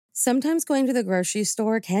Sometimes going to the grocery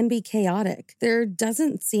store can be chaotic. There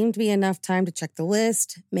doesn't seem to be enough time to check the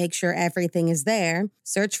list, make sure everything is there,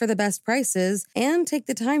 search for the best prices, and take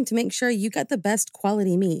the time to make sure you get the best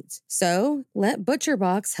quality meat. So, let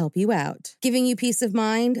ButcherBox help you out. Giving you peace of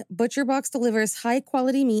mind, ButcherBox delivers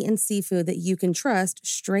high-quality meat and seafood that you can trust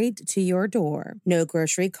straight to your door. No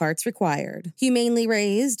grocery carts required. Humanely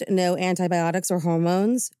raised, no antibiotics or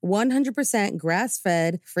hormones, 100%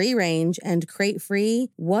 grass-fed, free-range, and crate-free.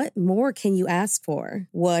 What more can you ask for?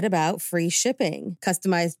 What about free shipping,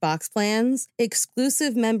 customized box plans,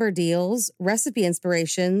 exclusive member deals, recipe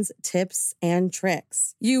inspirations, tips, and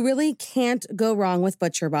tricks? You really can't go wrong with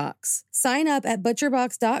ButcherBox. Sign up at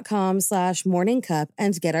butcherbox.com/morningcup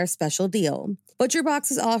and get our special deal. ButcherBox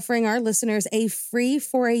is offering our listeners a free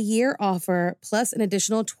for-a-year offer plus an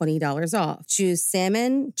additional $20 off. Choose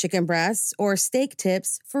salmon, chicken breasts, or steak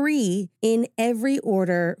tips free in every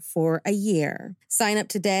order for a year. Sign up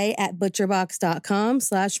today at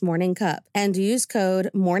butcherbox.com/morningcup and use code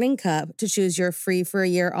morningcup to choose your free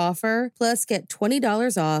for-a-year offer plus get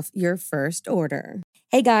 $20 off your first order.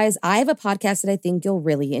 Hey guys, I have a podcast that I think you'll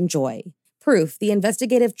really enjoy. Proof, the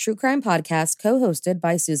investigative true crime podcast co-hosted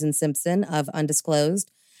by Susan Simpson of Undisclosed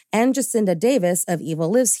and Jacinda Davis of Evil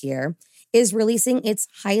Lives Here, is releasing its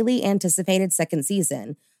highly anticipated second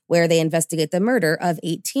season, where they investigate the murder of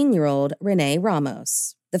 18-year-old Renee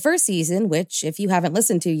Ramos. The first season, which, if you haven't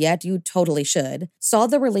listened to yet, you totally should, saw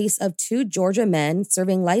the release of 2 Georgia men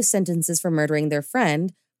serving life sentences for murdering their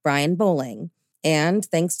friend, Brian Bowling. And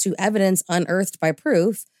thanks to evidence unearthed by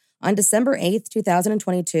Proof, on December 8th,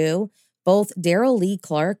 2022, both Daryl Lee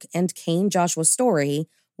Clark and Kane Joshua Story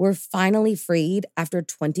were finally freed after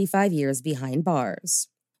 25 years behind bars.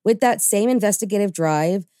 With that same investigative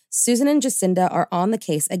drive, Susan and Jacinda are on the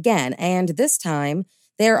case again, and this time,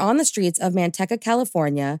 they are on the streets of Manteca,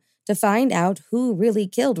 California, to find out who really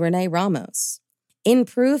killed Renee Ramos. In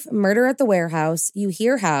Proof, Murder at the Warehouse, you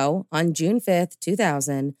hear how, on June 5th,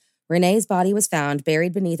 2000, Renee's body was found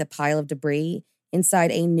buried beneath a pile of debris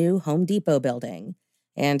inside a new Home Depot building,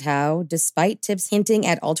 and how, despite tips hinting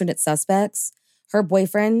at alternate suspects, her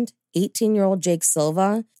boyfriend, 18-year-old Jake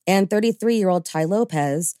Silva, and 33-year-old Ty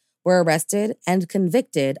Lopez were arrested and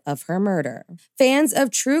convicted of her murder. Fans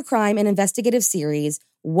of true crime and investigative series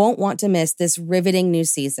won't want to miss this riveting new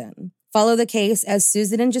season. Follow the case as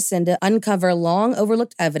Susan and Jacinda uncover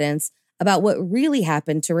long-overlooked evidence about what really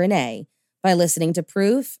happened to Renee by listening to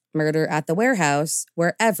Proof, Murder at the Warehouse,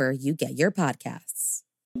 wherever you get your podcasts.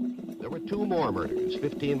 There were 2 more murders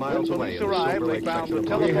 15 miles away. When police arrived, they found the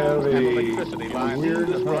telephone and electricity lines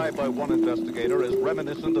described by one investigator as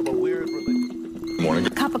reminiscent of a weird religion. Morning.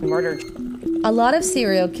 Couple murdered. A lot of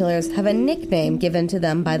serial killers have a nickname given to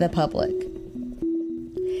them by the public.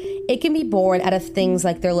 It can be born out of things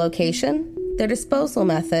like their location, their disposal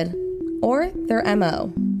method, or their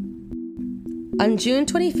MO. On June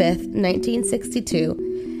 25th,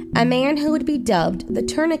 1962, a man who would be dubbed the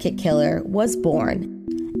Tourniquet Killer was born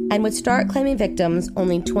and would start claiming victims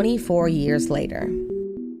only 24 years later.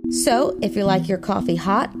 So, if you like your coffee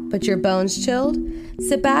hot but your bones chilled,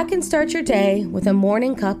 sit back and start your day with a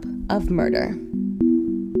morning cup of murder.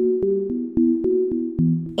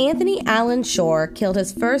 Anthony Allen Shore killed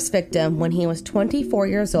his first victim when he was 24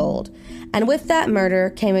 years old, and with that murder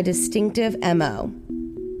came a distinctive MO.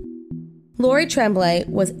 Lori Tremblay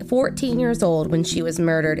was 14 years old when she was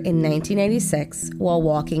murdered in 1986 while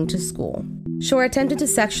walking to school. Shore attempted to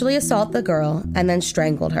sexually assault the girl and then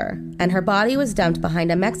strangled her, and her body was dumped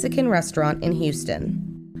behind a Mexican restaurant in Houston.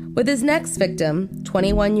 With his next victim,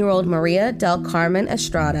 21-year-old Maria del Carmen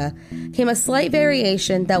Estrada, came a slight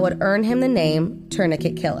variation that would earn him the name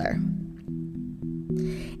Tourniquet Killer.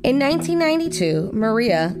 In 1992,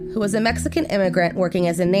 Maria, who was a Mexican immigrant working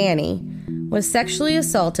as a nanny, was sexually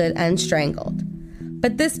assaulted and strangled.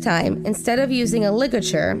 But this time, instead of using a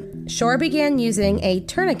ligature, Shore began using a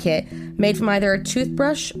tourniquet made from either a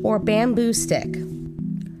toothbrush or bamboo stick.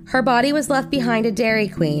 Her body was left behind a Dairy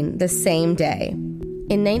Queen the same day.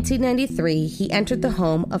 In 1993, he entered the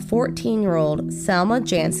home of 14-year-old Salma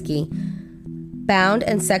Jansky, bound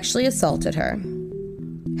and sexually assaulted her.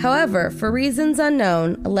 However, for reasons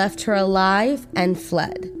unknown, left her alive and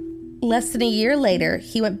fled. Less than a year later,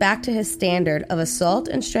 he went back to his standard of assault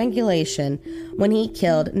and strangulation when he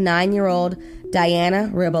killed 9-year-old Diana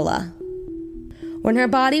Ribola. When her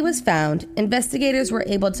body was found, investigators were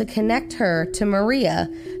able to connect her to Maria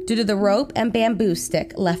due to the rope and bamboo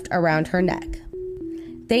stick left around her neck.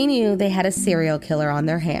 They knew they had a serial killer on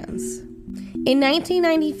their hands. In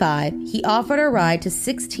 1995, he offered a ride to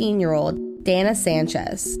 16-year-old Dana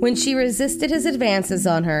Sanchez. When she resisted his advances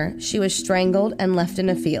on her, she was strangled and left in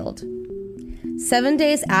a field. 7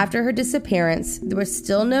 days after her disappearance, there was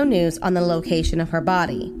still no news on the location of her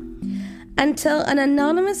body, until an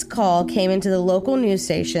anonymous call came into the local news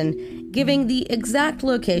station giving the exact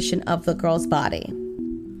location of the girl's body.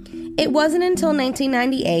 It wasn't until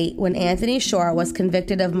 1998, when Anthony Shore was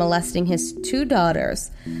convicted of molesting his 2 daughters,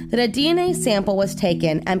 that a DNA sample was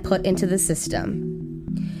taken and put into the system.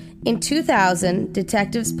 In 2000,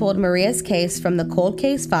 detectives pulled Maria's case from the cold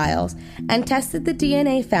case files and tested the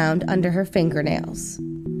DNA found under her fingernails.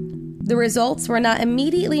 The results were not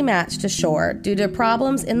immediately matched to Shore due to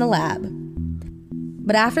problems in the lab.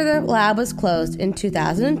 But after the lab was closed in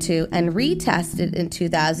 2002 and retested in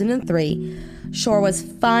 2003, Shore was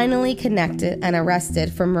finally connected and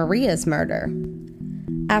arrested for Maria's murder.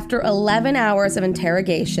 After 11 hours of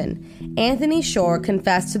interrogation, Anthony Shore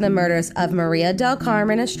confessed to the murders of Maria del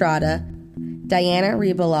Carmen Estrada, Diana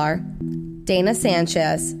Rebalar, Dana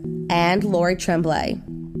Sanchez, and Lori Tremblay.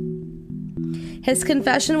 His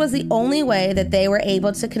confession was the only way that they were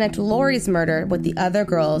able to connect Lori's murder with the other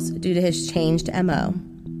girls due to his changed MO.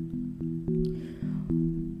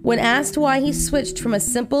 When asked why he switched from a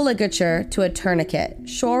simple ligature to a tourniquet,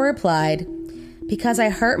 Shore replied, "Because I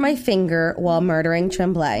hurt my finger while murdering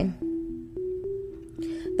Tremblay."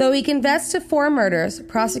 Though he confessed to 4 murders,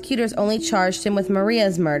 prosecutors only charged him with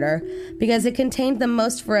Maria's murder because it contained the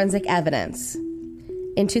most forensic evidence.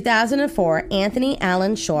 In 2004, Anthony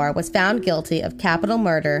Allen Shore was found guilty of capital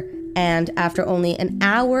murder and, after only an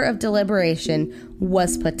hour of deliberation,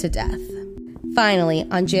 was put to death. Finally,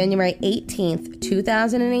 on January 18,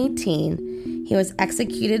 2018, he was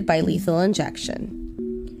executed by lethal injection.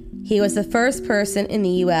 He was the first person in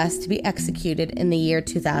the U.S. to be executed in the year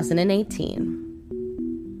 2018.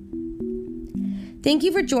 Thank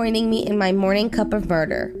you for joining me in my morning cup of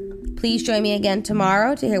murder. Please join me again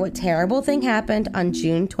tomorrow to hear what terrible thing happened on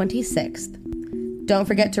June 26th. Don't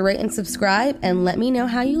forget to rate and subscribe and let me know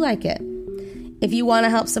how you like it. If you want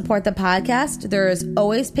to help support the podcast, there is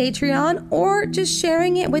always Patreon or just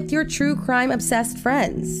sharing it with your true crime obsessed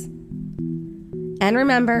friends. And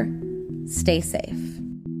remember, stay safe.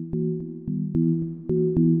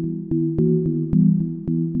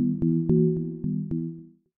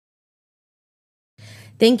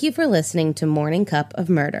 Thank you for listening to Morning Cup of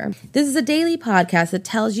Murder. This is a daily podcast that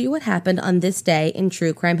tells you what happened on this day in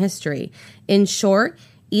true crime history. In short,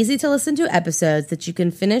 easy to listen to episodes that you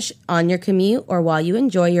can finish on your commute or while you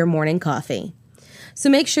enjoy your morning coffee.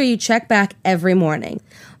 So make sure you check back every morning.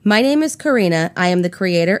 My name is Karina. I am the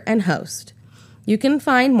creator and host. You can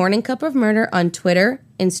find Morning Cup of Murder on Twitter,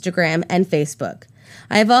 Instagram, and Facebook.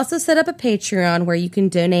 I have also set up a Patreon where you can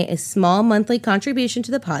donate a small monthly contribution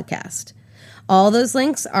to the podcast. All those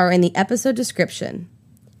links are in the episode description.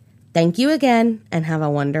 Thank you again, and have a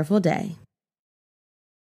wonderful day.